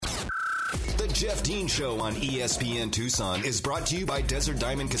Jeff Dean Show on ESPN Tucson is brought to you by Desert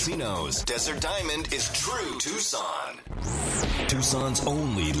Diamond Casinos. Desert Diamond is true Tucson. Tucson's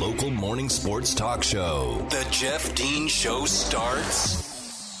only local morning sports talk show. The Jeff Dean Show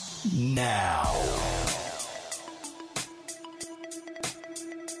starts now.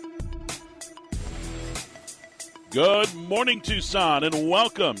 Good morning, Tucson, and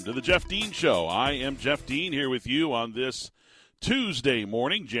welcome to the Jeff Dean Show. I am Jeff Dean here with you on this Tuesday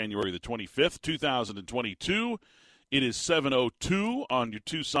morning, January the 25th, 2022. It is 7:02 on your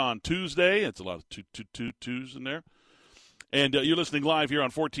Tucson Tuesday. It's a lot of twos in there. And you're listening live here on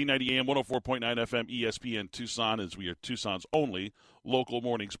 1490 AM, 104.9 FM, ESPN Tucson, as we are Tucson's only local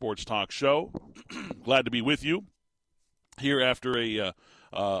morning sports talk show. Glad to be with you here after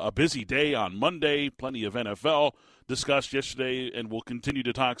a busy day on Monday. Plenty of NFL discussed yesterday, and we'll continue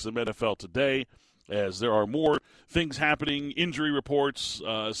to talk some NFL today as there are more things happening, injury reports,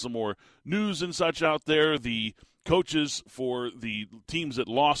 some more news and such out there. The coaches for the teams that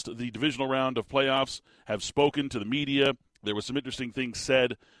lost the divisional round of playoffs have spoken to the media. There were some interesting things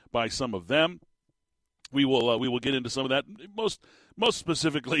said by some of them. We will get into some of that, most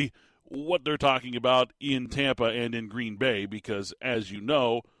specifically what they're talking about in Tampa and in Green Bay, because as you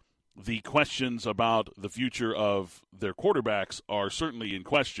know, the questions about the future of their quarterbacks are certainly in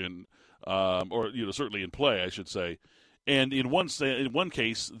question, or certainly in play, I should say. And in one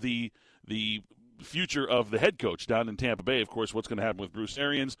case, the future of the head coach down in Tampa Bay, of course, what's going to happen with Bruce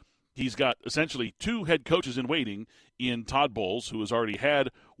Arians. He's got essentially two head coaches in waiting in Todd Bowles, who has already had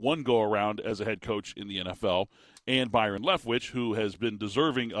one go-around as a head coach in the NFL, and Byron Leftwich, who has been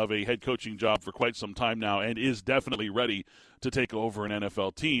deserving of a head coaching job for quite some time now and is definitely ready to take over an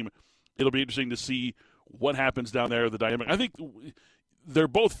NFL team. It'll be interesting to see what happens down there, the dynamic. I think they're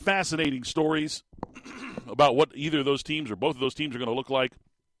both fascinating stories about what either of those teams or both of those teams are going to look like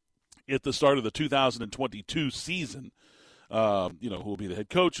at the start of the 2022 season. Who will be the head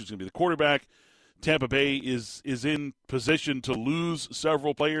coach, who's going to be the quarterback. Tampa Bay is in position to lose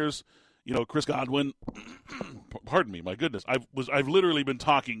several players. Chris Godwin, pardon me, my goodness. I've literally been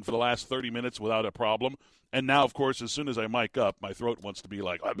talking for the last 30 minutes without a problem. And now, of course, as soon as I mic up, my throat wants to be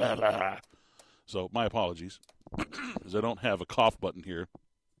like, blah, blah. So my apologies, because I don't have a cough button here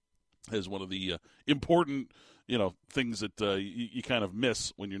as one of the important, things that you kind of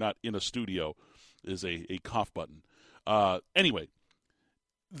miss when you're not in a studio is a cough button. Anyway,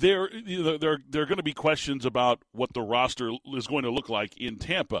 there are going to be questions about what the roster is going to look like in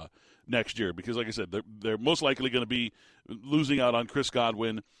Tampa next year, because, like I said, they're most likely going to be losing out on Chris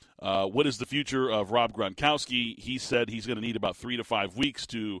Godwin. What is the future of Rob Gronkowski? He said he's going to need about 3 to 5 weeks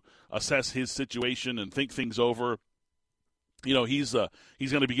to assess his situation and think things over. He's going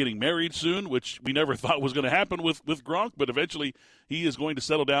to be getting married soon, which we never thought was going to happen with Gronk, but eventually he is going to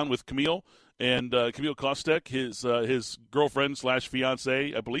settle down with Camille and Camille Kostek, his girlfriend /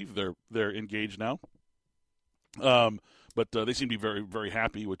 fiance. I believe they're engaged now. But they seem to be very, very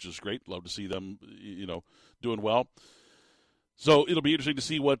happy, which is great. Love to see them, doing well. So it'll be interesting to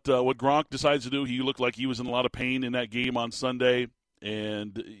see what Gronk decides to do. He looked like he was in a lot of pain in that game on Sunday,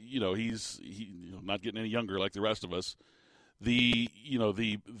 and he's not getting any younger like the rest of us. The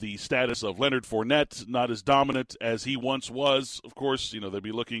status of Leonard Fournette, not as dominant as he once was. Of course, they'd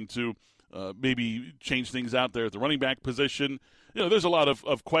be looking to maybe change things out there at the running back position. There's a lot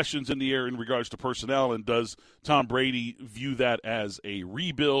of questions in the air in regards to personnel, and does Tom Brady view that as a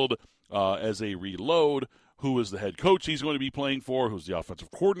rebuild, as a reload? Who is the head coach he's going to be playing for? Who's the offensive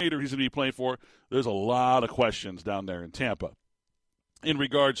coordinator he's going to be playing for? There's a lot of questions down there in Tampa. In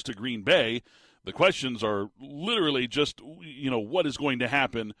regards to Green Bay, the questions are literally just, what is going to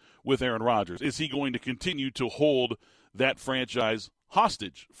happen with Aaron Rodgers? Is he going to continue to hold that franchise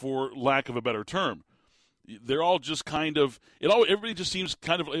hostage, for lack of a better term? They're all just kind of everybody just seems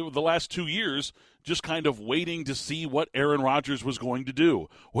kind of the last 2 years just kind of waiting to see what Aaron Rodgers was going to do.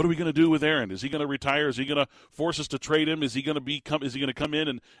 What are we going to do with Aaron? Is he going to retire? Is he going to force us to trade him? Is he going to come in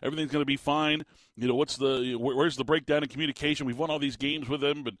and everything's going to be fine? Where's the breakdown in communication? We've won all these games with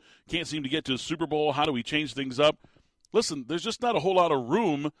him, but can't seem to get to the Super Bowl. How do we change things up? Listen, there's just not a whole lot of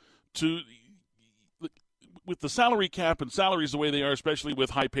room to. With the salary cap and salaries the way they are, especially with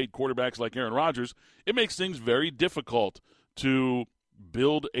high-paid quarterbacks like Aaron Rodgers, it makes things very difficult to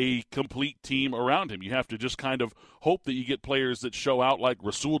build a complete team around him. You have to just kind of hope that you get players that show out like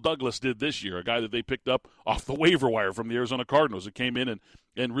Rasul Douglas did this year, a guy that they picked up off the waiver wire from the Arizona Cardinals that came in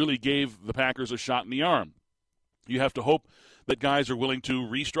and really gave the Packers a shot in the arm. You have to hope that guys are willing to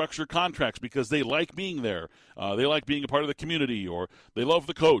restructure contracts because they like being there. They like being a part of the community, or they love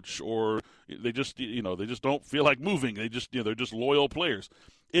the coach, or they just don't feel like moving. They're just loyal players.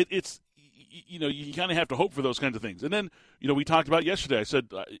 It's you kind of have to hope for those kinds of things. And then, we talked about yesterday. I said,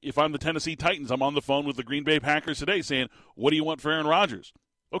 if I'm the Tennessee Titans, I'm on the phone with the Green Bay Packers today saying, what do you want for Aaron Rodgers?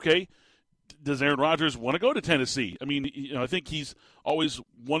 Okay, does Aaron Rodgers want to go to Tennessee? I mean, I think he's always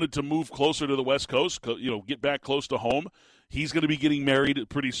wanted to move closer to the West Coast, get back close to home. He's going to be getting married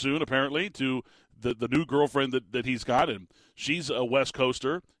pretty soon, apparently, to the new girlfriend that he's got, and she's a West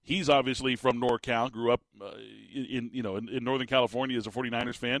Coaster. He's obviously from NorCal, grew up in Northern California as a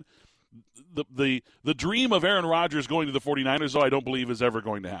 49ers fan. The dream of Aaron Rodgers going to the 49ers, though, I don't believe is ever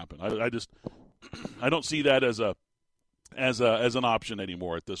going to happen. I don't see that as an option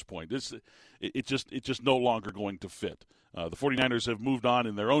anymore at this point. It's just no longer going to fit. The 49ers have moved on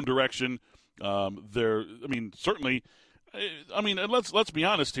in their own direction. Certainly. Let's be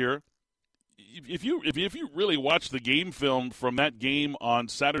honest here. If you really watch the game film from that game on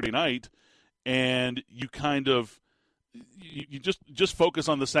Saturday night, and you kind of you just focus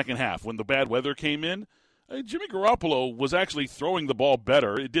on the second half when the bad weather came in, Jimmy Garoppolo was actually throwing the ball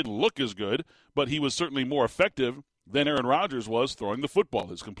better. It didn't look as good, but he was certainly more effective than Aaron Rodgers was throwing the football.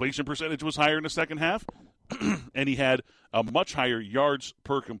 His completion percentage was higher in the second half, and he had a much higher yards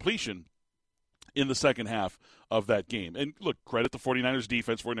per completion in the second half of that game. And look, credit the 49ers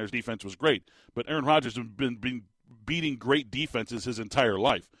defense. 49ers defense was great, but Aaron Rodgers has been beating great defenses his entire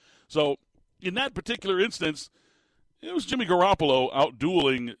life. So in that particular instance, it was Jimmy Garoppolo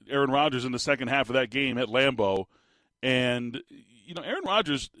out-dueling Aaron Rodgers in the second half of that game at Lambeau. And, Aaron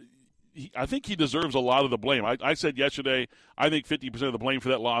Rodgers, I think he deserves a lot of the blame. I said yesterday, I think 50% of the blame for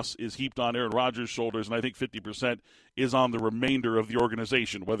that loss is heaped on Aaron Rodgers' shoulders, and I think 50% is on the remainder of the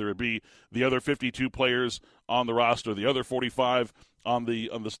organization, whether it be the other 52 players on the roster, the other 45 on the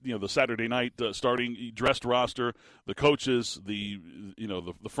Saturday night starting dressed roster, the coaches, the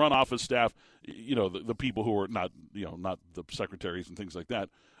front office staff, the people who are not the secretaries and things like that,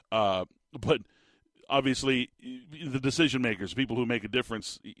 but obviously the decision makers, people who make a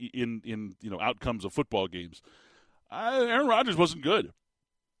difference in outcomes of football games. Aaron Rodgers wasn't good.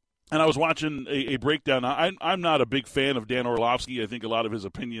 And I was watching a breakdown. I'm not a big fan of Dan Orlovsky. I think a lot of his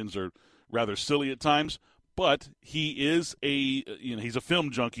opinions are rather silly at times. But he is he's a film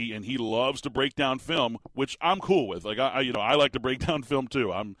junkie, and he loves to break down film, which I'm cool with. Like I like to break down film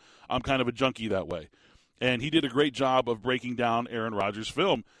too. I'm kind of a junkie that way. And he did a great job of breaking down Aaron Rodgers'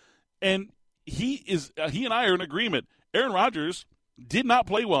 film. And he and I are in agreement. Aaron Rodgers did not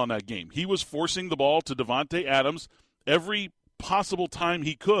play well in that game. He was forcing the ball to Davante Adams every possible time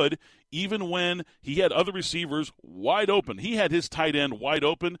he could, even when he had other receivers wide open. He had his tight end wide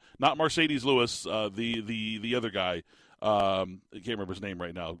open, not Mercedes Lewis, the other guy. I can't remember his name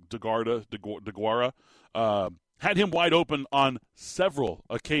right now. DeGuara. Had him wide open on several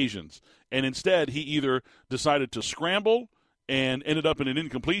occasions. And instead, he either decided to scramble and ended up in an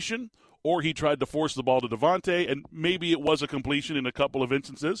incompletion, or he tried to force the ball to Davante, and maybe it was a completion in a couple of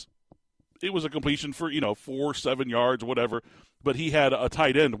instances. It was a completion for, 4-7 yards, whatever, but he had a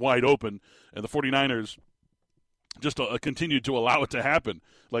tight end wide open, and the 49ers just continued to allow it to happen.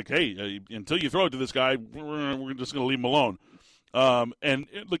 Like, hey, until you throw it to this guy, we're just going to leave him alone. And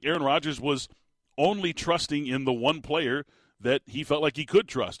look, Aaron Rodgers was only trusting in the one player that he felt like he could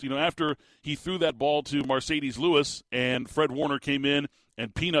trust. After he threw that ball to Mercedes Lewis and Fred Warner came in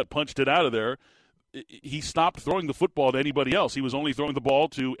and peanut punched it out of there, he stopped throwing the football to anybody else. He was only throwing the ball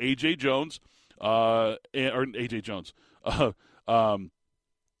to A.J. Jones, his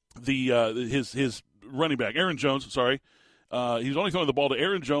running back, Aaron Jones, sorry. He was only throwing the ball to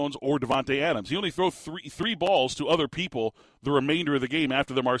Aaron Jones or Davante Adams. He only threw three balls to other people the remainder of the game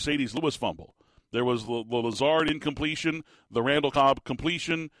after the Mercedes Lewis fumble. There was the Lazard incompletion, the Randall Cobb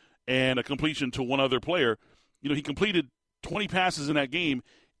completion, and a completion to one other player. He completed 20 passes in that game.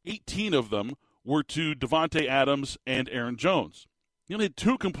 18 of them were to Davante Adams and Aaron Jones. He only had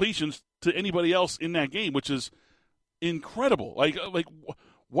 2 completions to anybody else in that game, which is incredible. Like,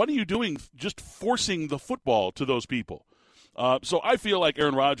 what are you doing just forcing the football to those people? So I feel like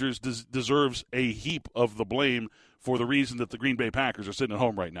Aaron Rodgers deserves a heap of the blame for the reason that the Green Bay Packers are sitting at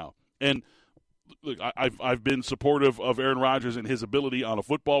home right now. And look, I've been supportive of Aaron Rodgers and his ability on a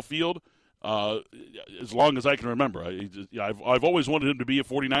football field as long as I can remember. I've always wanted him to be a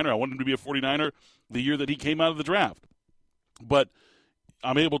 49er. I wanted him to be a 49er the year that he came out of the draft. But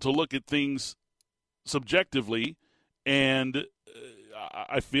I'm able to look at things subjectively, and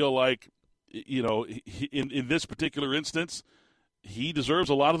I feel like, in this particular instance, he deserves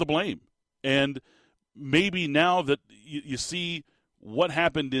a lot of the blame. And maybe now that you see what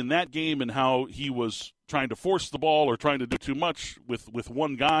happened in that game and how he was trying to force the ball or trying to do too much with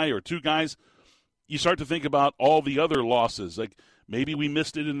one guy or 2 guys, you start to think about all the other losses. Like, Maybe we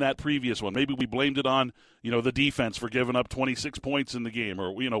missed it in that previous one. Maybe we blamed it on, the defense for giving up 26 points in the game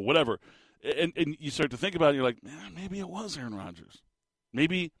or, whatever. And you start to think about it, you're like, man, maybe it was Aaron Rodgers.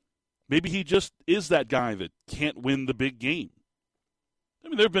 Maybe he just is that guy that can't win the big game. I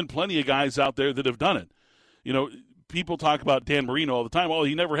mean, there have been plenty of guys out there that have done it. People talk about Dan Marino all the time. Oh,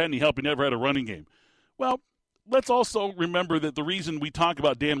 he never had any help. He never had a running game. Well, let's also remember that the reason we talk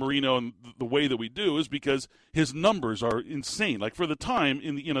about Dan Marino and the way that we do is because his numbers are insane. Like for the time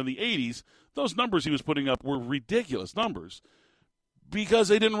in the 80s, those numbers he was putting up were ridiculous numbers because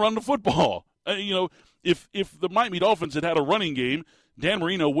they didn't run the football. If the Miami Dolphins had a running game, Dan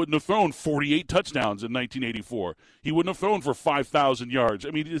Marino wouldn't have thrown 48 touchdowns in 1984. He wouldn't have thrown for 5,000 yards.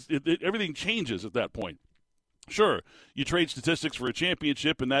 I mean, everything changes at that point. Sure, you trade statistics for a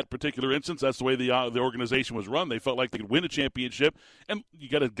championship in that particular instance. That's the way the organization was run. They felt like they could win a championship, and you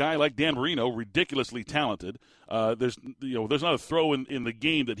got a guy like Dan Marino, ridiculously talented. There's not a throw in the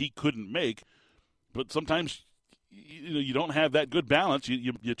game that he couldn't make, but sometimes you don't have that good balance.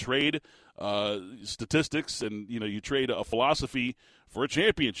 You trade statistics and you trade a philosophy for a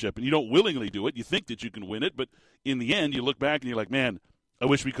championship, and you don't willingly do it. You think that you can win it, but in the end, you look back and you're like, man, I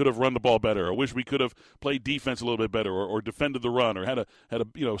wish we could have run the ball better. I wish we could have played defense a little bit better, or defended the run, or had a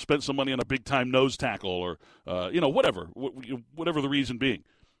spent some money on a big time nose tackle, or whatever the reason being.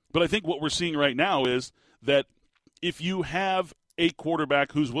 But I think what we're seeing right now is that if you have a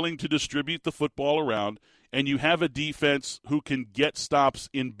quarterback who's willing to distribute the football around, and you have a defense who can get stops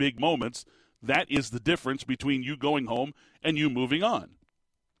in big moments, that is the difference between you going home and you moving on.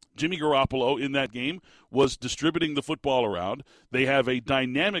 Jimmy Garoppolo in that game was distributing the football around. They have a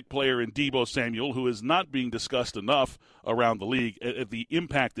dynamic player in Deebo Samuel who is not being discussed enough around the league at the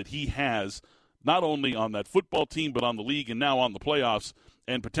impact that he has not only on that football team but on the league and now on the playoffs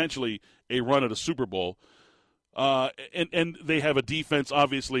and potentially a run at a Super Bowl. And they have a defense,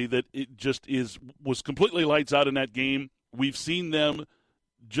 obviously, that it just was completely lights out in that game. We've seen them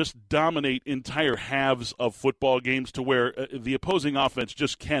just dominate entire halves of football games to where the opposing offense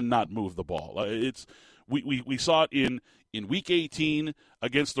just cannot move the ball. We saw it in Week 18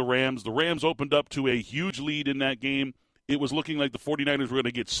 against the Rams. The Rams opened up to a huge lead in that game. It was looking like the 49ers were going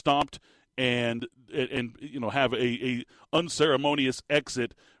to get stomped and have a unceremonious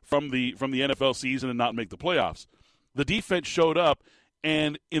exit from the NFL season and not make the playoffs. The defense showed up,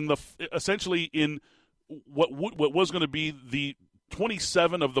 and essentially in what was going to be the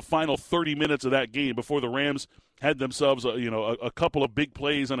 27 of the final 30 minutes of that game before the Rams had themselves a couple of big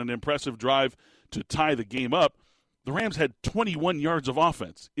plays on an impressive drive to tie the game up, the Rams had 21 yards of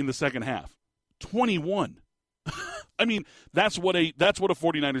offense in the second half. 21. I mean, that's what a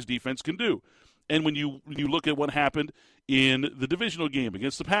 49ers defense can do. And when you look at what happened in the divisional game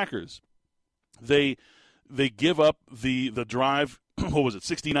against the Packers, they give up the drive. What was it?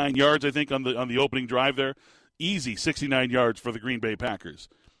 69 yards, I think, on the opening drive there. Easy 69 yards for the Green Bay Packers.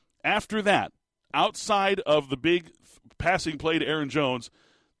 After that, outside of the big passing play to Aaron Jones,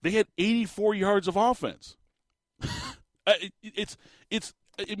 they had 84 yards of offense. It's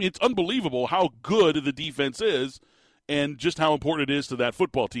unbelievable how good the defense is and just how important it is to that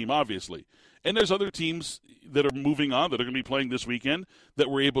football team, obviously. And there's other teams that are moving on that are going to be playing this weekend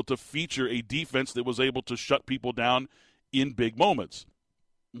that were able to feature a defense that was able to shut people down in big moments.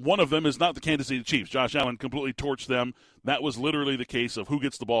 One of them is not the Kansas City Chiefs. Josh Allen completely torched them. That was literally the case of who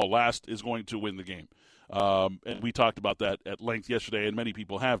gets the ball last is going to win the game. And we talked about that at length yesterday, and many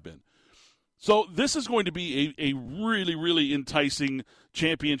people have been. So this is going to be a really, really enticing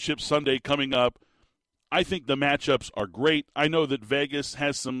championship Sunday coming up. I think the matchups are great. I know that Vegas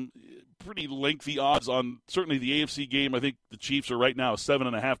has some pretty lengthy odds on certainly the AFC game. I think the Chiefs are right now a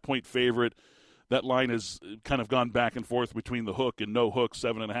 7.5-point favorite. That line has kind of gone back and forth between the hook and no hook,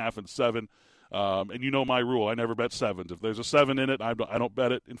 7.5 and 7. And you know my rule. I never bet sevens. If there's a 7 in it, I don't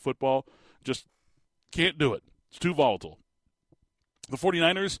bet it in football. Just can't do it. It's too volatile. The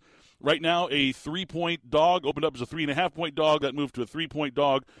 49ers, right now, a 3-point dog. Opened up as a 3.5-point dog. That moved to a 3-point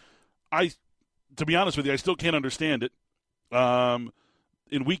dog. To be honest with you, I still can't understand it.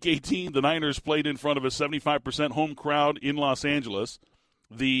 In Week 18, the Niners played in front of a 75% home crowd in Los Angeles.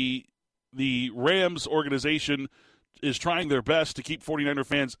 The Rams organization is trying their best to keep 49er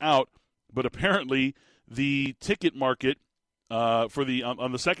fans out, but apparently the ticket market on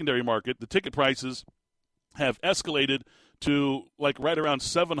the secondary market, the ticket prices have escalated to like right around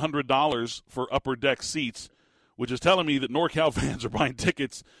 $700 for upper deck seats, which is telling me that NorCal fans are buying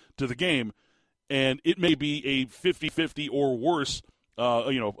tickets to the game, and it may be a 50-50 or worse,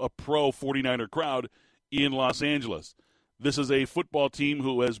 a pro 49er crowd in Los Angeles. This is a football team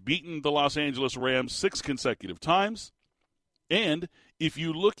who has beaten the Los Angeles Rams 6 consecutive times, And if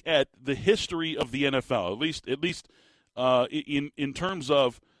you look at the history of the NFL, at least in terms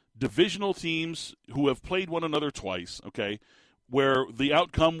of divisional teams who have played one another twice, okay, where the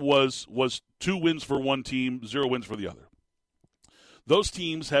outcome was 2 wins for one team, 0 wins for the other. Those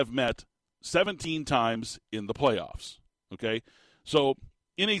teams have met 17 times in the playoffs, okay? So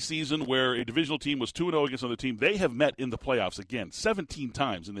in a season where a divisional team was 2-0 against another team, they have met in the playoffs, again, 17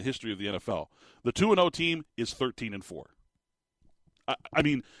 times in the history of the NFL. The 2-0 team is 13-4. I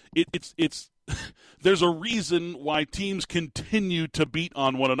mean, it's there's a reason why teams continue to beat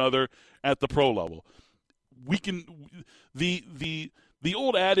on one another at the pro level. We can the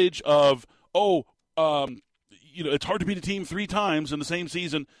old adage of it's hard to beat a team 3 times in the same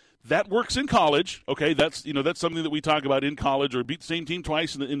season. That works in college, okay? That's something that we talk about in college, or beat the same team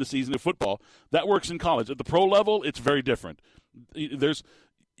twice in the season of football. That works in college. At the pro level, it's very different.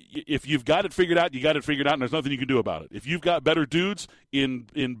 If you've got it figured out, you got it figured out, and there's nothing you can do about it. If you've got better dudes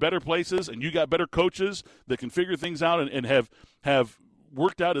in better places, and you got better coaches that can figure things out and have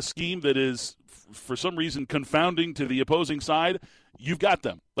worked out a scheme that is, for some reason, confounding to the opposing side, you've got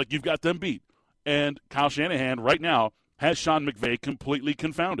them. Like, you've got them beat. And Kyle Shanahan right now has Sean McVay completely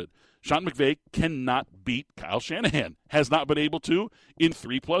confounded. Sean McVay cannot beat Kyle Shanahan, has not been able to in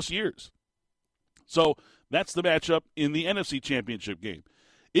 3+ years. So that's the matchup in the NFC Championship game.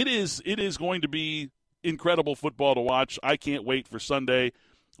 It is going to be incredible football to watch. I can't wait for Sunday.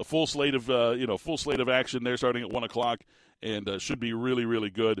 A full slate of action there starting at 1:00, and should be really, really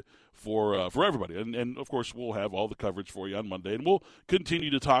good for everybody. And of course, we'll have all the coverage for you on Monday, and we'll continue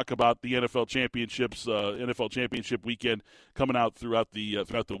to talk about the NFL championships, NFL championship weekend coming out throughout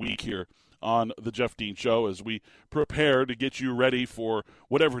the week here on the Jeff Dean Show as we prepare to get you ready for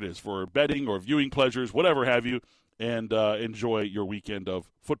whatever it is, for betting or viewing pleasures, whatever have you, and enjoy your weekend of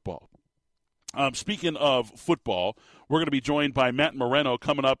football. Speaking of football, we're going to be joined by Matt Moreno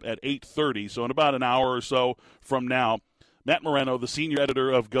coming up at 8:30, so in about an hour or so from now. Matt Moreno, the senior editor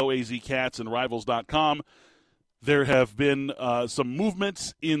of GoAZCats and Rivals.com. There have been some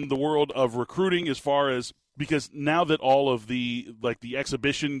movements in the world of recruiting because now that all of the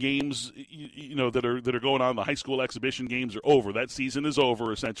exhibition games, that are going on, the high school exhibition games are over. That season is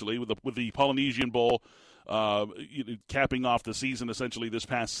over essentially with the Polynesian Bowl capping off the season essentially this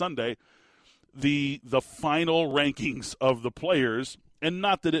past Sunday. The final rankings of the players, and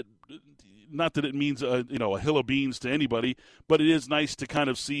not that it means a hill of beans to anybody, but it is nice to kind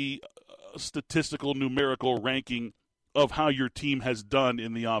of see a statistical numerical ranking of how your team has done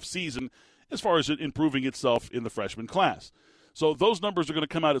in the offseason as far as it improving itself in the freshman class. So those numbers are going to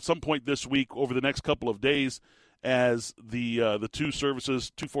come out at some point this week over the next couple of days as the two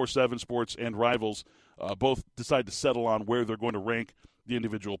services, 247 Sports and Rivals, both decide to settle on where they're going to rank the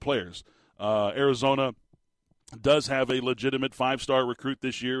individual players. Arizona does have a legitimate 5-star recruit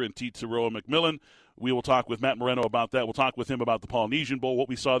this year in Tetairoa McMillan. We will talk with Matt Moreno about that. We'll talk with him about the Polynesian Bowl, what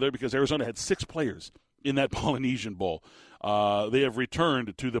we saw there, because Arizona had 6 players in that Polynesian Bowl. They have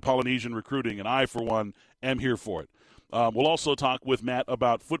returned to the Polynesian recruiting, and I, for one, am here for it. We'll also talk with Matt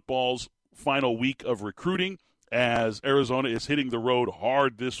about football's final week of recruiting, as Arizona is hitting the road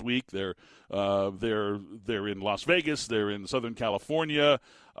hard this week. They're in Las Vegas. They're in Southern California.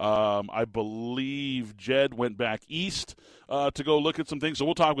 I believe Jed went back east to go look at some things. So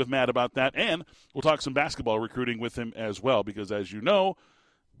we'll talk with Matt about that, and we'll talk some basketball recruiting with him as well, because as you know,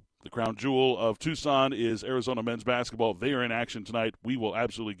 the crown jewel of Tucson is Arizona men's basketball. They are in action tonight. We will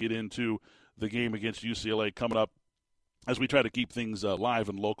absolutely get into the game against UCLA coming up as we try to keep things live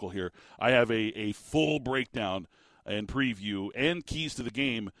and local here. I have a full breakdown and preview and keys to the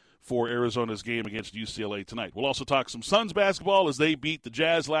game for Arizona's game against UCLA tonight. We'll also talk some Suns basketball as they beat the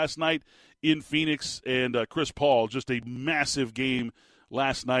Jazz last night in Phoenix, and Chris Paul, just a massive game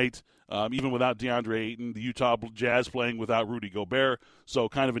last night, even without DeAndre Ayton, the Utah Jazz playing without Rudy Gobert. So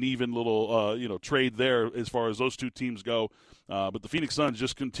kind of an even little trade there as far as those two teams go. But the Phoenix Suns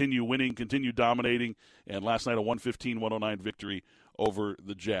just continue winning, continue dominating, and last night a 115-109 victory over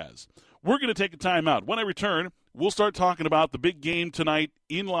the Jazz. We're going to take a timeout. When I return, we'll start talking about the big game tonight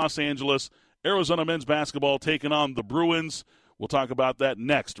in Los Angeles, Arizona men's basketball taking on the Bruins. We'll talk about that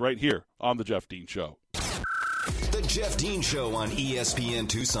next right here on The Jeff Dean Show. The Jeff Dean Show on ESPN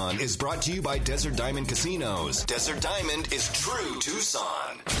Tucson is brought to you by Desert Diamond Casinos. Desert Diamond is true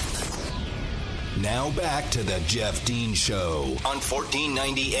Tucson. Now back to the Jeff Dean Show on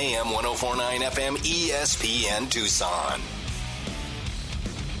 1490 AM, 104.9 FM, ESPN Tucson.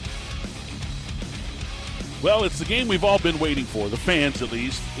 Well, it's the game we've all been waiting for, the fans at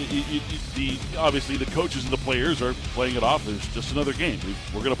least. Obviously, the coaches and the players are playing it off as just another game.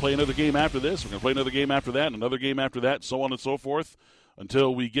 We're going to play another game after this. We're going to play another game after that, and another game after that, so on and so forth,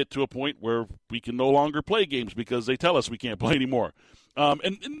 until we get to a point where we can no longer play games because they tell us we can't play anymore.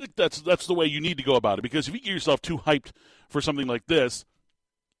 And that's the way you need to go about it, because if you get yourself too hyped for something like this,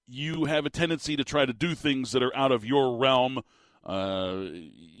 you have a tendency to try to do things that are out of your realm.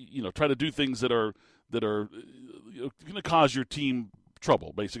 Try to do things that are going to cause your team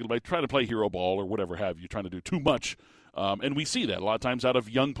trouble, basically, by trying to play hero ball or whatever have you, trying to do too much. And we see that a lot of times out of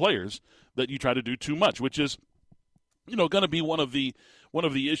young players, that you try to do too much, which is, going to be one of the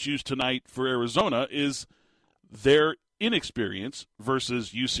issues tonight for Arizona, is their inexperience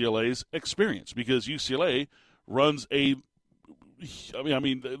versus UCLA's experience, because UCLA runs they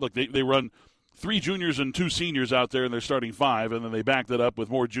run 3 juniors and 2 seniors out there, and they're starting 5, and then they back that up with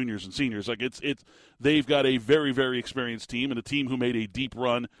more juniors and seniors. They've got a very, very experienced team, and a team who made a deep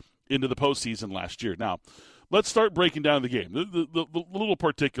run into the postseason last year. Now, let's start breaking down the game. The little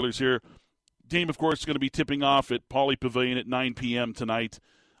particulars here. Game, of course, is going to be tipping off at Pauley Pavilion at 9 p.m. tonight.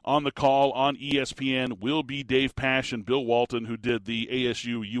 On the call on ESPN will be Dave Pasch and Bill Walton, who did the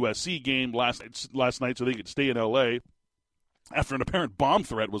ASU-USC game last night so they could stay in L.A., after an apparent bomb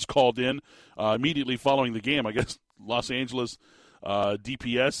threat was called in immediately following the game. I guess Los Angeles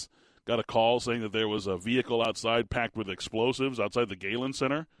DPS got a call saying that there was a vehicle outside packed with explosives outside the Galen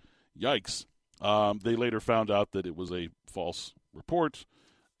Center. Yikes. They later found out that it was a false report,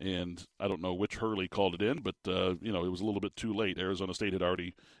 and I don't know which Hurley called it in, but it was a little bit too late. Arizona State had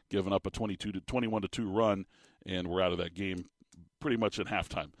already given up a 21-2 run, and we're out of that game pretty much at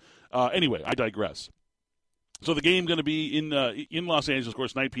halftime. Anyway, I digress. So the game going to be in Los Angeles, of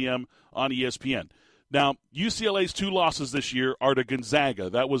course, 9 p.m. on ESPN. Now, UCLA's 2 losses this year are to Gonzaga.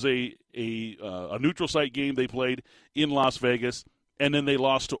 That was a neutral site game they played in Las Vegas, and then they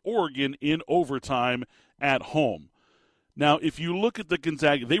lost to Oregon in overtime at home. Now, if you look at the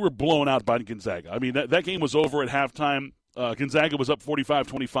Gonzaga, they were blown out by Gonzaga. I mean, that game was over at halftime. Gonzaga was up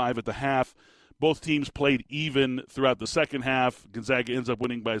 45-25 at the half. Both teams played even throughout the second half. Gonzaga ends up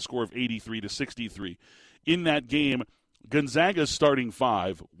winning by a score of 83-63. In that game, Gonzaga's starting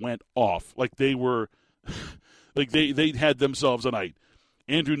 5 went off. Like they were, they had themselves a night.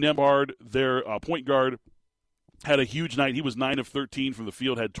 Andrew Nembhard, their point guard, had a huge night. He was 9 of 13 from the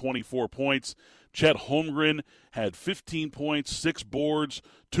field, had 24 points. Chet Holmgren had 15 points, 6 boards,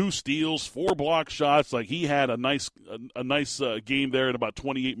 2 steals, 4 block shots. Like he had a nice game there in about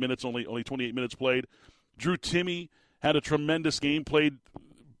 28 minutes. Only 28 minutes played. Drew Timme had a tremendous game. Played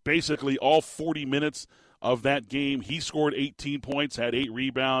basically all 40 minutes of that game. He scored 18 points, had 8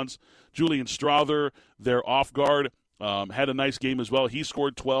 rebounds. Julian Strawther, their off guard, had a nice game as well. He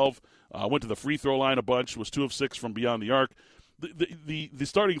scored 12, went to the free throw line a bunch, was 2 of 6 from beyond the arc. The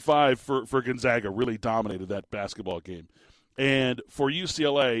starting 5 for Gonzaga really dominated that basketball game. And for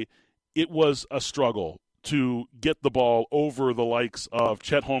UCLA, it was a struggle to get the ball over the likes of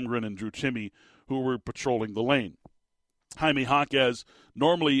Chet Holmgren and Drew Timme, who were patrolling the lane. Jaime Jaquez,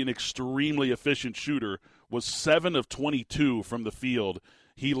 normally an extremely efficient shooter, was 7 of 22 from the field.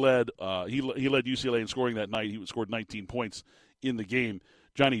 He led UCLA in scoring that night. He scored 19 points in the game.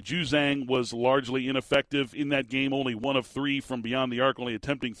 Johnny Juzang was largely ineffective in that game, only 1 of 3 from beyond the arc, only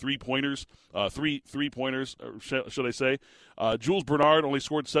attempting 3-pointers, three-pointers, should I say. Jules Bernard only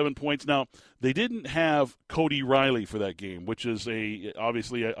scored 7 points. Now, they didn't have Cody Riley for that game, which is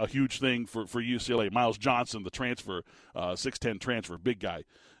obviously a huge thing for UCLA. Miles Johnson, the transfer, 6'10 transfer, big guy,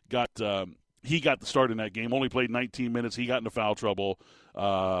 he got the start in that game, only played 19 minutes. He got into foul trouble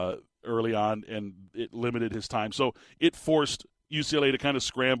early on, and it limited his time. So it forced UCLA to kind of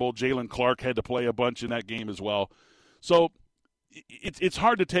scramble. Jalen Clark had to play a bunch in that game as well. So it's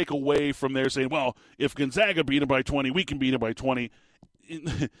hard to take away from there saying, well, if Gonzaga beat him by 20, we can beat him by 20.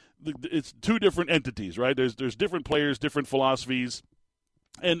 It's 2 different entities, right? There's different players, different philosophies,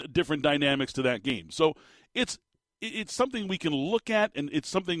 and different dynamics to that game. So it's something we can look at, and it's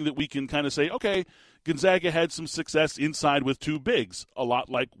something that we can kind of say, okay, Gonzaga had some success inside with 2 bigs, a lot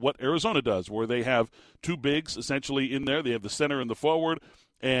like what Arizona does, where they have 2 bigs essentially in there. They have the center and the forward,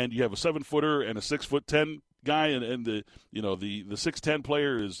 and you have a 7-footer and a 6'10" guy, and the 6'10"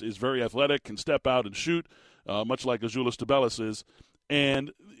 player is very athletic, can step out and shoot, much like Azuolas Tubelis is,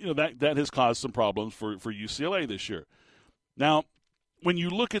 and that has caused some problems for UCLA this year. Now, when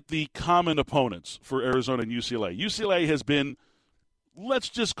you look at the common opponents for Arizona and UCLA has been, let's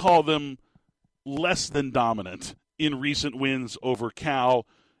just call them, less than dominant in recent wins over Cal,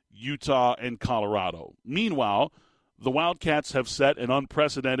 Utah, and Colorado. Meanwhile, the Wildcats have set an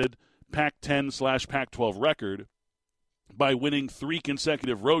unprecedented Pac-10/Pac-12 record by winning 3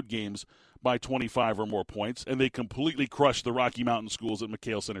 consecutive road games by 25 or more points, and they completely crushed the Rocky Mountain schools at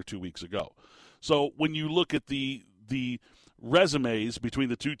McHale Center 2 weeks ago. So when you look at the resumes between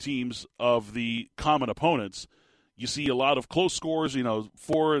the two teams of the common opponents, you see a lot of close scores,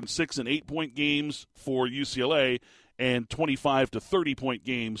 4 and 6 and 8 point games for UCLA and 25 to 30 point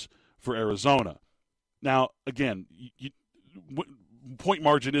games for Arizona. Now, again, point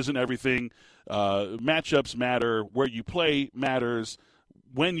margin isn't everything. Matchups matter. Where you play matters.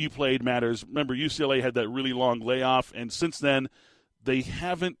 When you played matters. Remember, UCLA had that really long layoff, and since then, they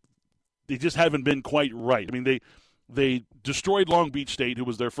just haven't been quite right. I mean, they destroyed Long Beach State, who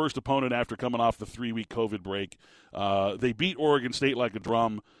was their first opponent after coming off the 3-week COVID break. They beat Oregon State like a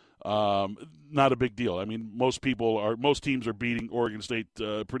drum. Not a big deal. I mean, most teams are beating Oregon State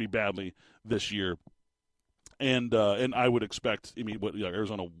pretty badly this year, and I would expect. I mean,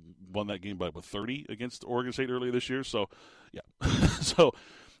 Arizona won that game by 30 against Oregon State earlier this year. So, yeah, so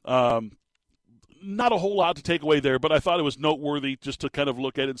not a whole lot to take away there. But I thought it was noteworthy just to kind of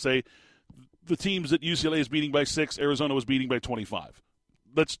look at it and say the teams that UCLA is beating by 6, Arizona was beating by 25.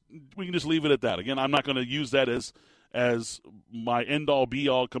 We can just leave it at that. Again, I'm not going to use that as my end-all,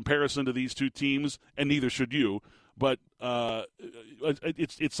 be-all comparison to these two teams, and neither should you. But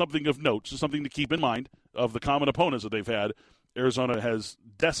it's something of note, so something to keep in mind of the common opponents that they've had. Arizona has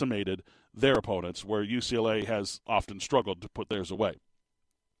decimated their opponents, where UCLA has often struggled to put theirs away.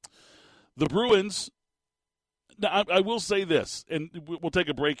 The Bruins, now I will say this, and we'll take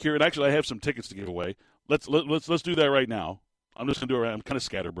a break here, and actually I have some tickets to give away. Let's do that right now. I'm just going to do it. I'm kind of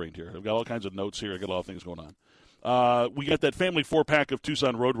scatterbrained here. I've got all kinds of notes here. I got a lot of things going on. We got that family 4-pack of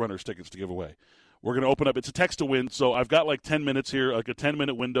Tucson Roadrunners tickets to give away. We're going to open up. It's a text to win, so I've got like 10 minutes here, like a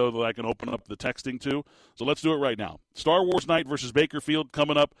 10-minute window that I can open up the texting to. So let's do it right now. Star Wars Night versus Bakerfield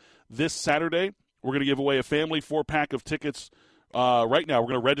coming up this Saturday. We're going to give away a family 4-pack of tickets right now. We're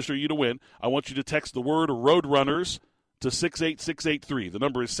going to register you to win. I want you to text the word Roadrunners to 68683. The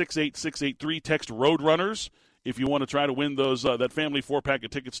number is 68683. Text Roadrunners if you want to try to win those that family 4-pack of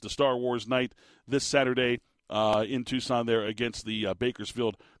tickets to Star Wars Night this Saturday in Tucson there against the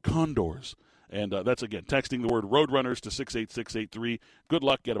Bakersfield Condors. And that's, again, texting the word Roadrunners to 68683. Good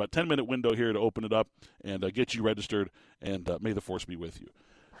luck. Get about a 10-minute window here to open it up and get you registered, and may the force be with you.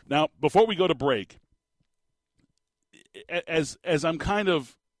 Now, before we go to break, as I'm kind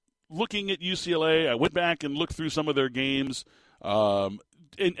of looking at UCLA, I went back and looked through some of their games, and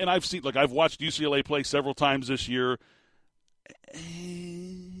I've seen, I've watched UCLA play several times this year.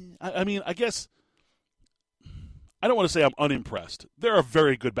 I mean, I guess I don't want to say I'm unimpressed. They're a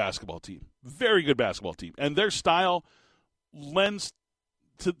very good basketball team. Very good basketball team. And their style lends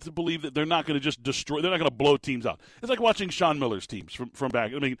to believe that they're not going to just destroy, they're not going to blow teams out. It's like watching Sean Miller's teams from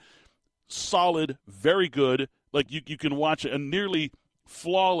back. I mean, solid, very good. Like you can watch a nearly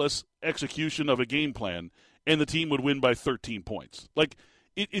flawless execution of a game plan, and the team would win by 13 points. Like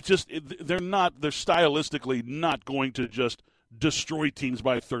they're stylistically not going to just destroy teams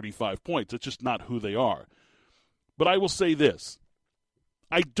by 35 points. It's just not who they are. But I will say this.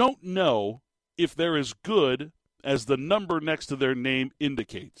 I don't know if they're as good as the number next to their name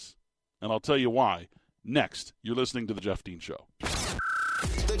indicates. And I'll tell you why. Next, you're listening to The Jeff Dean Show.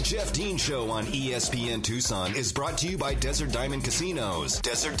 The Jeff Dean Show on ESPN Tucson is brought to you by Desert Diamond Casinos.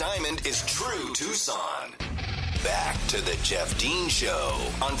 Desert Diamond is true Tucson. Back to The Jeff Dean Show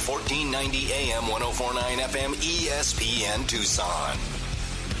on 1490 AM, 104.9 FM, ESPN Tucson.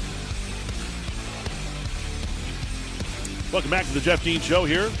 Welcome back to The Jeff Dean Show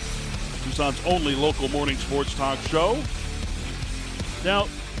here, Tucson's only local morning sports talk show. Now,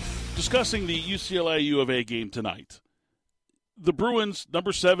 discussing the UCLA-U of A game tonight. The Bruins,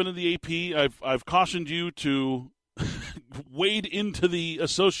 number 7 in the AP, I've cautioned you to wade into the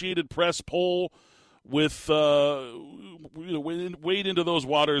Associated Press poll with wade into those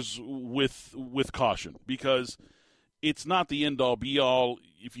waters with caution, because it's not the end-all, be-all.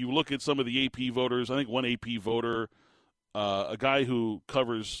 If you look at some of the AP voters, I think one AP voter, a guy who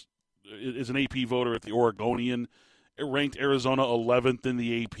is an AP voter at the Oregonian, ranked Arizona 11th in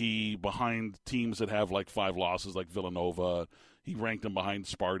the AP behind teams that have like 5 losses, like Villanova. He ranked them behind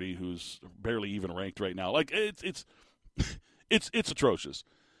Sparty, who's barely even ranked right now. Like it's atrocious.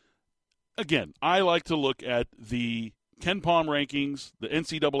 Again, I like to look at the KenPom rankings, the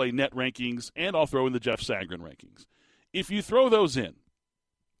NCAA net rankings, and I'll throw in the Jeff Sagarin rankings. If you throw those in,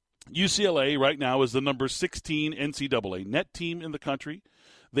 UCLA right now is the number 16 NCAA net team in the country.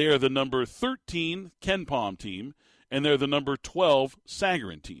 They are the number 13 KenPom team, and they're the number 12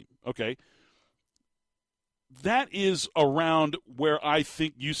 Sagarin team. Okay, that is around where I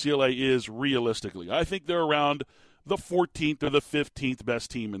think UCLA is realistically. I think they're around the 14th or the 15th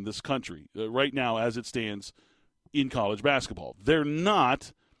best team in this country right now as it stands in college basketball. They're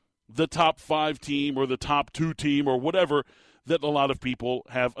not the top 5 team or the top 2 team or whatever that a lot of people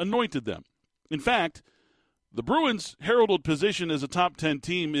have anointed them. In fact, the Bruins' heralded position as a top 10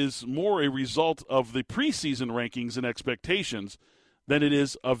 team is more a result of the preseason rankings and expectations than it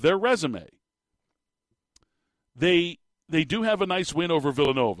is of their resume. They do have a nice win over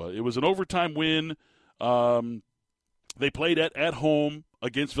Villanova. It was an overtime win. They played at home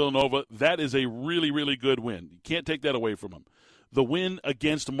against Villanova. That is a really, really good win. You can't take that away from them. The win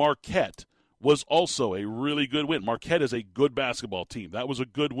against Marquette was also a really good win. Marquette is a good basketball team. That was a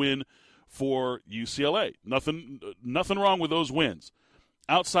good win for UCLA. Nothing wrong with those wins.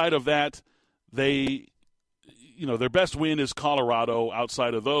 Outside of that, their best win is Colorado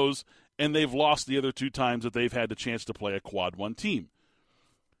outside of those, and they've lost the other 2 times that they've had the chance to play a quad 1 team.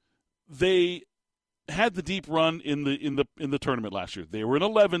 They had the deep run in the tournament last year. They were an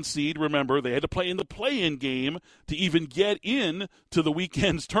 11 seed. Remember, they had to play in the play-in game to even get in to the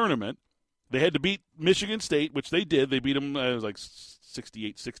weekend's tournament. They had to beat Michigan State, which they did. They beat them, it was like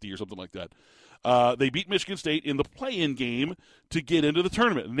 68-60 or something like that. They beat Michigan State in the play-in game to get into the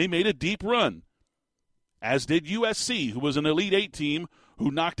tournament, and they made a deep run, as did USC, who was an Elite 8 team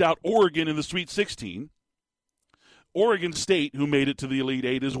who knocked out Oregon in the Sweet 16. Oregon State, who made it to the Elite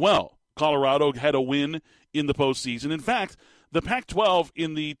 8 as well. Colorado had a win in the postseason. In fact, the Pac-12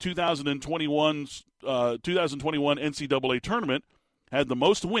 in the 2021 NCAA tournament had the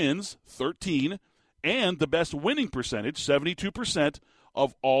most wins, 13, and the best winning percentage, 72%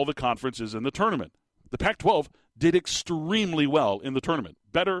 of all the conferences in the tournament. The Pac-12 did extremely well in the tournament,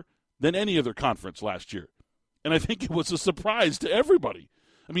 better than any other conference last year. And I think it was a surprise to everybody.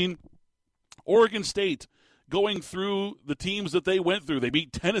 I mean, Oregon State, going through the teams that they went through, they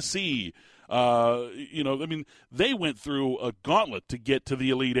beat Tennessee. They went through a gauntlet to get to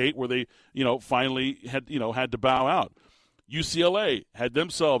the Elite 8 where they, finally had to bow out. UCLA had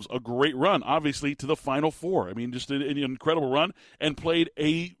themselves a great run, obviously, to the Final Four. I mean, just an incredible run, and played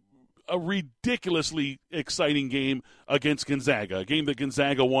a ridiculously exciting game against Gonzaga, a game that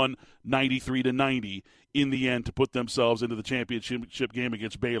Gonzaga won 93-90 in the end to put themselves into the championship game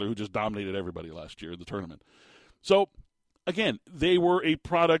against Baylor, who just dominated everybody last year in the tournament. So, again, they were a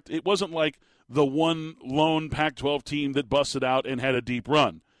product. It wasn't like the one lone Pac-12 team that busted out and had a deep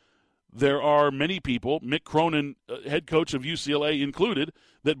run. There are many people, Mick Cronin, head coach of UCLA included,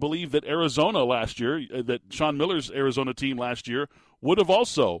 that believe that Arizona last year, that Sean Miller's Arizona team last year, would have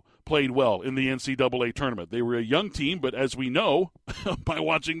also played well in the NCAA tournament. They were a young team, but as we know by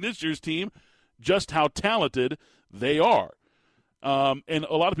watching this year's team, just how talented they are. And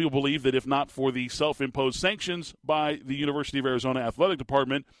a lot of people believe that if not for the self-imposed sanctions by the University of Arizona Athletic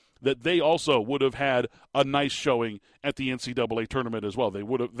Department, that they also would have had a nice showing at the NCAA tournament as well. They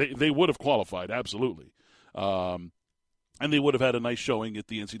would have qualified, absolutely. And they would have had a nice showing at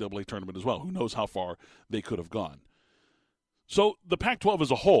the NCAA tournament as well. Who knows how far they could have gone. So the Pac-12 as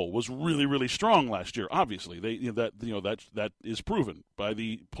a whole was really, really strong last year. Obviously, that is proven by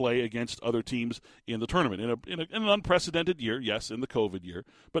the play against other teams in the tournament in an unprecedented year. Yes, in the COVID year,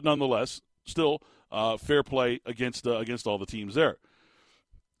 but nonetheless, still fair play against all the teams there.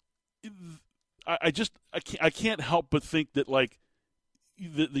 I can't help but think that like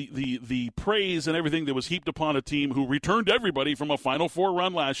the praise and everything that was heaped upon a team who returned everybody from a Final Four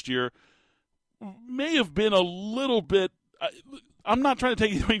run last year may have been a little bit. I'm not trying to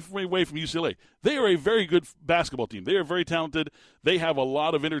take anything away from UCLA. They are a very good basketball team. They are very talented. They have a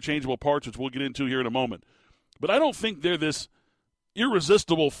lot of interchangeable parts, which we'll get into here in a moment. But I don't think they're this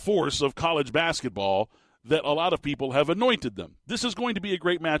irresistible force of college basketball that a lot of people have anointed them. This is going to be a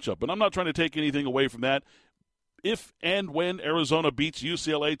great matchup, and I'm not trying to take anything away from that. If and when Arizona beats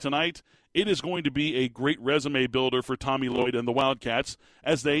UCLA tonight, it is going to be a great resume builder for Tommy Lloyd and the Wildcats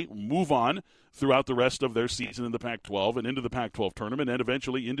as they move on throughout the rest of their season in the Pac-12 and into the Pac-12 tournament and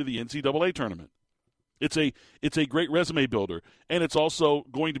eventually into the NCAA tournament. It's a great resume builder, and it's also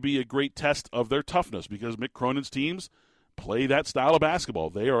going to be a great test of their toughness because Mick Cronin's teams play that style of basketball.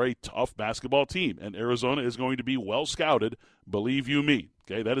 They are a tough basketball team, and Arizona is going to be well scouted, believe you me.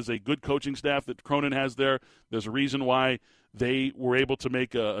 Okay, that is a good coaching staff that Cronin has there. There's a reason why they were able to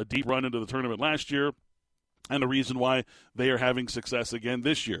make a deep run into the tournament last year, and a reason why they are having success again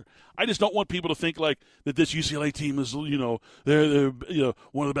this year. I just don't want people to think like that this UCLA team is, they're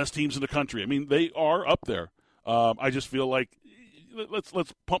one of the best teams in the country. I mean, they are up there. I just feel like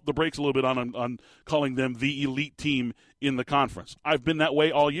let's pump the brakes a little bit on calling them the elite team in the conference. I've been that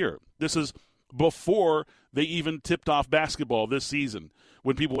way all year. This is before they even tipped off basketball this season.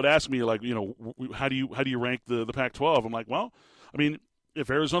 When people would ask me, like, how do you rank the Pac-12? I'm like, well, I mean, if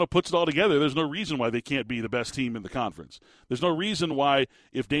Arizona puts it all together, there's no reason why they can't be the best team in the conference. There's no reason why,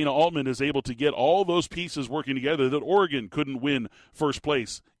 if Dana Altman is able to get all those pieces working together, that Oregon couldn't win first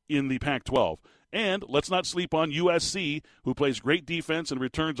place in the Pac-12. And let's not sleep on USC, who plays great defense and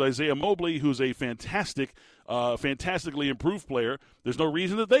returns Isaiah Mobley, who's a fantastically improved player. There's no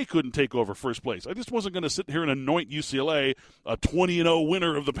reason that they couldn't take over first place. I just wasn't going to sit here and anoint UCLA a 20-0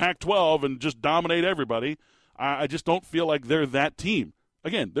 winner of the Pac-12 and just dominate everybody. I just don't feel like they're that team.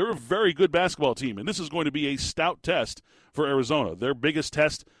 Again, they're a very good basketball team, and this is going to be a stout test for Arizona, their biggest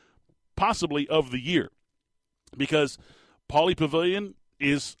test possibly of the year, because Pauley Pavilion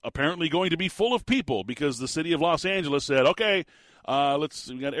is apparently going to be full of people because the city of Los Angeles said, okay,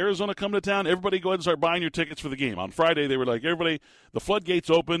 we got Arizona coming to town. Everybody go ahead and start buying your tickets for the game. On Friday, they were like, everybody, the floodgates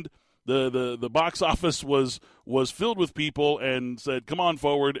opened. The box office was filled with people and said, come on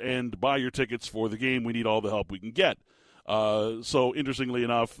forward and buy your tickets for the game. We need all the help we can get. So interestingly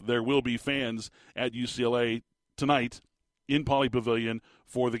enough, there will be fans at UCLA tonight in Pauley Pavilion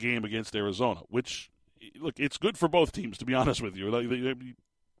for the game against Arizona, which, look, it's good for both teams, to be honest with you.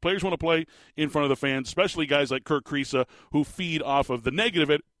 Players want to play in front of the fans, especially guys like Kirk Kriisa, who feed off of the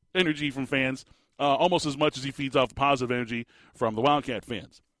negative energy from fans almost as much as he feeds off the positive energy from the Wildcat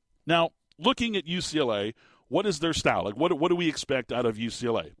fans. Now, looking at UCLA, what is their style? Like, what do we expect out of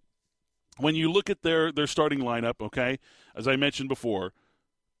UCLA? When you look at their starting lineup, okay, as I mentioned before,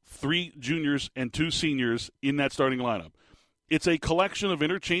 3 juniors and 2 seniors in that starting lineup. It's a collection of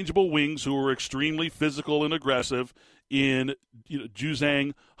interchangeable wings who are extremely physical and aggressive in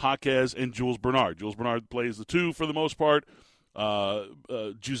Juzang, Jaquez, and Jules Bernard. Jules Bernard plays the 2 for the most part.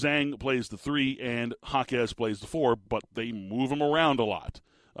 Juzang plays the 3, and Jaquez plays the 4, but they move them around a lot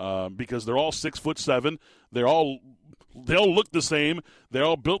because they're all 6'7". They all look the same. They're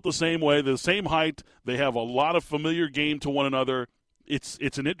all built the same way. They're the same height. They have a lot of familiar game to one another.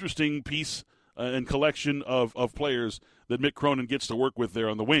 It's an interesting piece and collection of players that Mick Cronin gets to work with there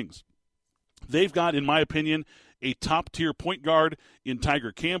on the wings. They've got, in my opinion, a top-tier point guard in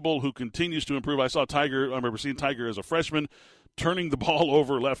Tiger Campbell, who continues to improve. I remember seeing Tiger as a freshman, turning the ball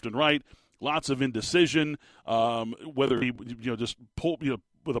over left and right, lots of indecision, whether he just pull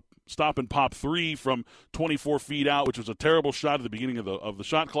with a stop and pop 3 from 24 feet out, which was a terrible shot at the beginning of the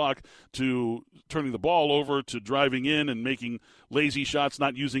shot clock, to turning the ball over, to driving in and making lazy shots,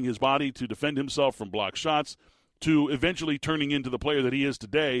 not using his body to defend himself from blocked shots, to eventually turning into the player that he is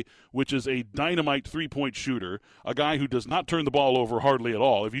today, which is a dynamite three-point shooter, a guy who does not turn the ball over hardly at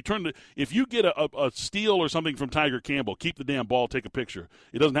all. If you get a steal or something from Tiger Campbell, keep the damn ball, take a picture.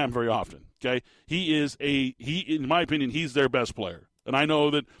 It doesn't happen very often. Okay, in my opinion, he's their best player. And I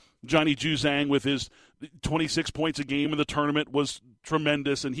know that Johnny Juzang, with his 26 points a game in the tournament, was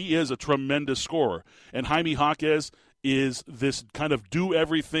tremendous, and he is a tremendous scorer. And Jaime Jaquez is this kind of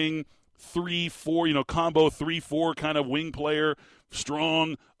do-everything 3-4, combo 3-4 kind of wing player,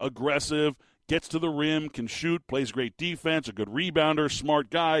 strong, aggressive, gets to the rim, can shoot, plays great defense, a good rebounder,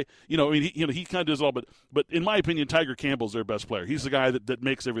 smart guy. He kind of does it all. But in my opinion, Tiger Campbell's their best player. He's the guy that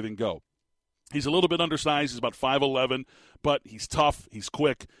makes everything go. He's a little bit undersized. He's about 5'11", but he's tough, he's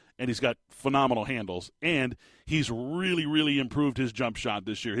quick, and he's got phenomenal handles. And he's really, really improved his jump shot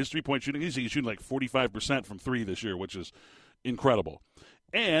this year. His three-point shooting, he's shooting like 45% from 3 this year, which is incredible.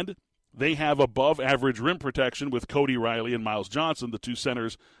 And they have above-average rim protection with Cody Riley and Miles Johnson, the 2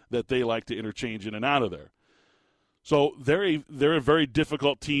 centers that they like to interchange in and out of there. So they're a very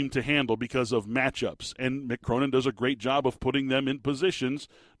difficult team to handle because of matchups, and Mick Cronin does a great job of putting them in positions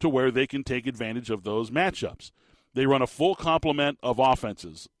to where they can take advantage of those matchups. They run a full complement of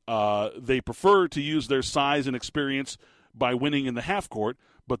offenses. They prefer to use their size and experience by winning in the half court,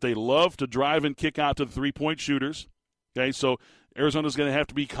 but they love to drive and kick out to the three-point shooters. Okay, so Arizona's going to have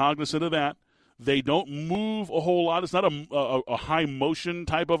to be cognizant of that. They don't move a whole lot. It's not a high-motion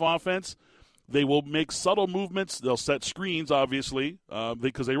type of offense. They will make subtle movements. They'll set screens, obviously,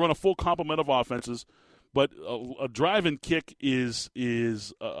 because they run a full complement of offenses. But a drive and kick is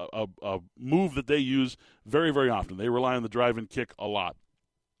a move that they use very, very often. They rely on the drive and kick a lot.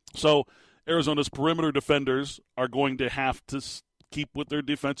 So Arizona's perimeter defenders are going to have to keep with their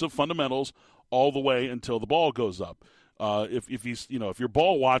defensive fundamentals all the way until the ball goes up. If you're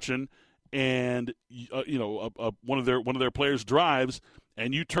ball watching and one of their players drives,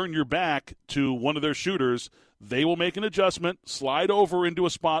 and you turn your back to one of their shooters, they will make an adjustment, slide over into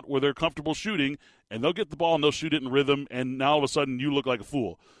a spot where they're comfortable shooting, and they'll get the ball and they'll shoot it in rhythm, and now all of a sudden you look like a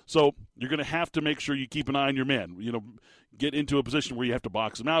fool. So you're going to have to make sure you keep an eye on your man. Get into a position where you have to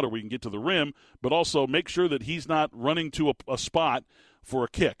box him out or where you can get to the rim, but also make sure that he's not running to a spot for a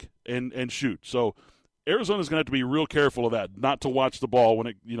kick and shoot. So Arizona's going to have to be real careful of that, not to watch the ball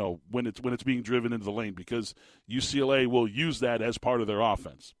when it's being driven into the lane, because UCLA will use that as part of their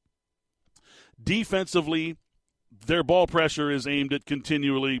offense. Defensively, their ball pressure is aimed at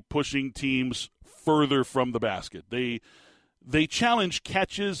continually pushing teams further from the basket. They challenge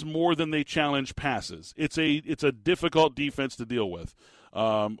catches more than they challenge passes. It's a difficult defense to deal with.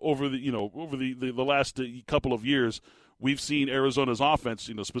 Over the last couple of years, we've seen Arizona's offense,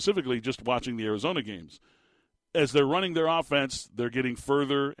 specifically just watching the Arizona games. As they're running their offense, they're getting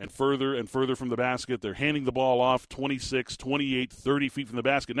further and further and further from the basket. They're handing the ball off 26, 28, 30 feet from the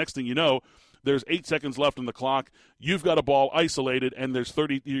basket. Next thing you know, there's 8 seconds left on the clock. You've got a ball isolated, and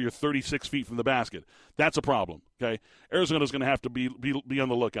you're 36 feet from the basket. That's a problem, okay? Arizona's going to have to be on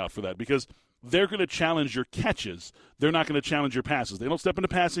the lookout for that, because they're going to challenge your catches. They're not going to challenge your passes. They don't step into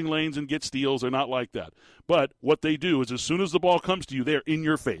passing lanes and get steals. They're not like that. But what they do is as soon as the ball comes to you, they're in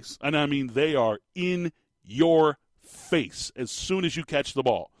your face. And I mean, they are in your face as soon as you catch the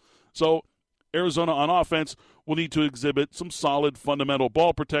ball. So Arizona on offense will need to exhibit some solid fundamental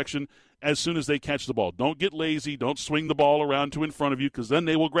ball protection as soon as they catch the ball. Don't get lazy. Don't swing the ball around to in front of you, because then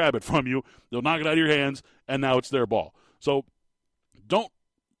they will grab it from you. They'll knock it out of your hands, and now it's their ball. So don't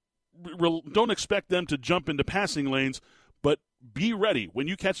expect them to jump into passing lanes, but be ready. When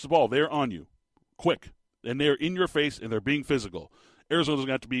you catch the ball, they're on you quick, and they're in your face, and they're being physical. Arizona's going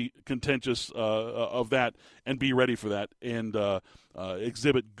to have to be contentious of that and be ready for that and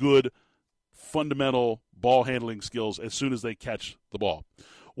exhibit good fundamental ball handling skills as soon as they catch the ball.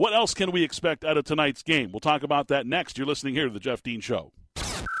 What else can we expect out of tonight's game? We'll talk about that next. You're listening here to The Jeff Dean Show.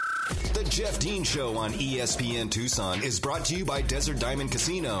 The Jeff Dean Show on ESPN Tucson is brought to you by Desert Diamond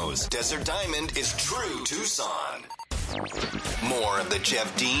Casinos. Desert Diamond is true Tucson. More of The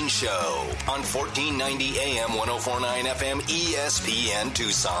Jeff Dean Show on 1490 AM, 104.9 FM, ESPN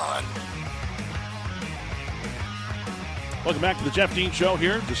Tucson. Welcome back to The Jeff Dean Show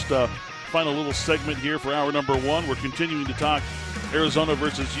here. Just final little segment here for hour number one. We're continuing to talk Arizona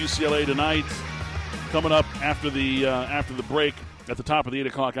versus UCLA tonight. Coming up after the break, at the top of the 8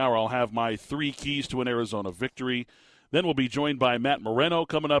 o'clock hour, I'll have my 3 keys to an Arizona victory. Then we'll be joined by Matt Moreno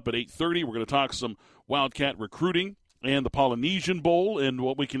coming up at 8:30. We're going to talk some Wildcat recruiting and the Polynesian Bowl and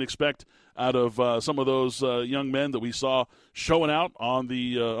what we can expect out of some of those young men that we saw showing out on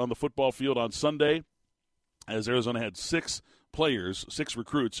the football field on Sunday, as Arizona had 6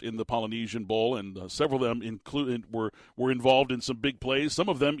 recruits in the Polynesian Bowl, and several of them were involved in some big plays, some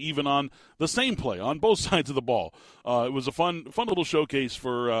of them even on the same play on both sides of the ball. It was a fun little showcase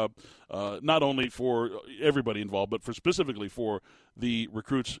for not only for everybody involved, but specifically for the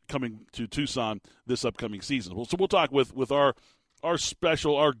recruits coming to Tucson this upcoming season. So we'll talk with our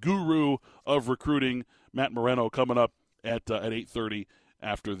guru of recruiting, Matt Moreno, coming up at 8:30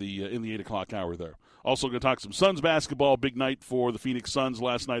 after in the 8 o'clock hour there. Also going to talk some Suns basketball. Big night for the Phoenix Suns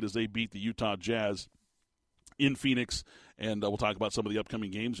last night as they beat the Utah Jazz in Phoenix. And we'll talk about some of the upcoming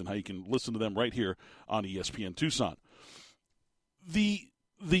games and how you can listen to them right here on ESPN Tucson. The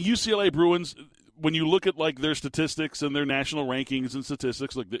UCLA Bruins, when you look at their statistics and their national rankings and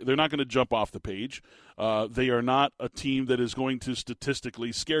statistics, they're not going to jump off the page. They are not a team that is going to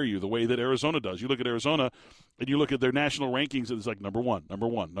statistically scare you the way that Arizona does. You look at Arizona and you look at their national rankings, and it's like number 1, number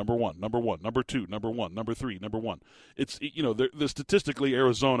 1, number 1, number 1, number 2, number 1, number 3, number 1. It's the statistically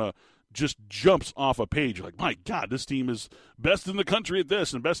Arizona just jumps off a page. You're like, my God, this team is best in the country at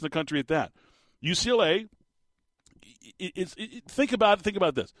this and best in the country at that. UCLA, think about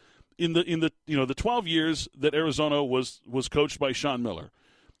this. In the 12 years that Arizona was coached by Sean Miller,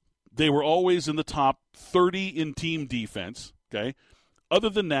 they were always in the top 30 in team defense, okay? Other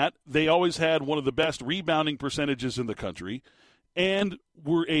than that, they always had one of the best rebounding percentages in the country and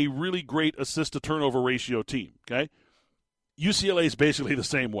were a really great assist-to-turnover ratio team, okay? UCLA is basically the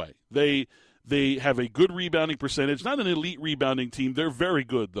same way. They have a good rebounding percentage, not an elite rebounding team. They're very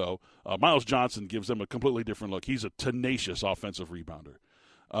good, though. Miles Johnson gives them a completely different look. He's a tenacious offensive rebounder.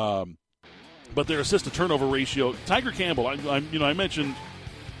 But their assist-to-turnover ratio, Tiger Campbell, I mentioned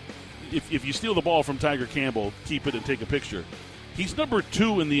if you steal the ball from Tiger Campbell, keep it and take a picture. He's number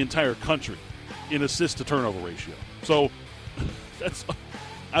 2 in the entire country in assist-to-turnover ratio. So that's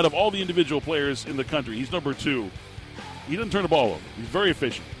out of all the individual players in the country, he's number 2. He doesn't turn the ball over. He's very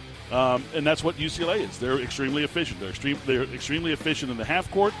efficient. And that's what UCLA is. They're extremely efficient. They're extremely efficient in the half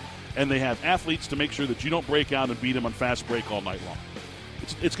court, and they have athletes to make sure that you don't break out and beat them on fast break all night long.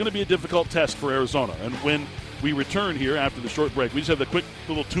 It's going to be a difficult test for Arizona. And when we return here after the short break, we just have the quick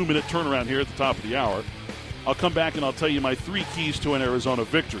little 2-minute turnaround here at the top of the hour. I'll come back and I'll tell you my 3 keys to an Arizona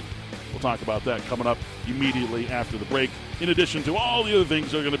victory. We'll talk about that coming up immediately after the break, in addition to all the other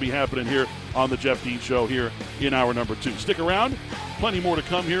things that are going to be happening here on the Jeff Dean Show here in hour number 2. Stick around. Plenty more to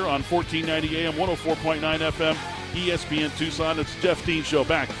come here on 1490 AM, 104.9 FM, ESPN Tucson. It's the Jeff Dean Show,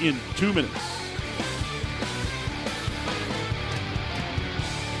 back in 2 minutes.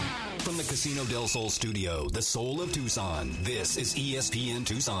 From the Casino del Sol studio, the soul of Tucson, this is ESPN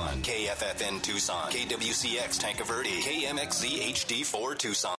Tucson, KFFN Tucson, KWCX Tanca Verde, KMXZ HD4 Tucson.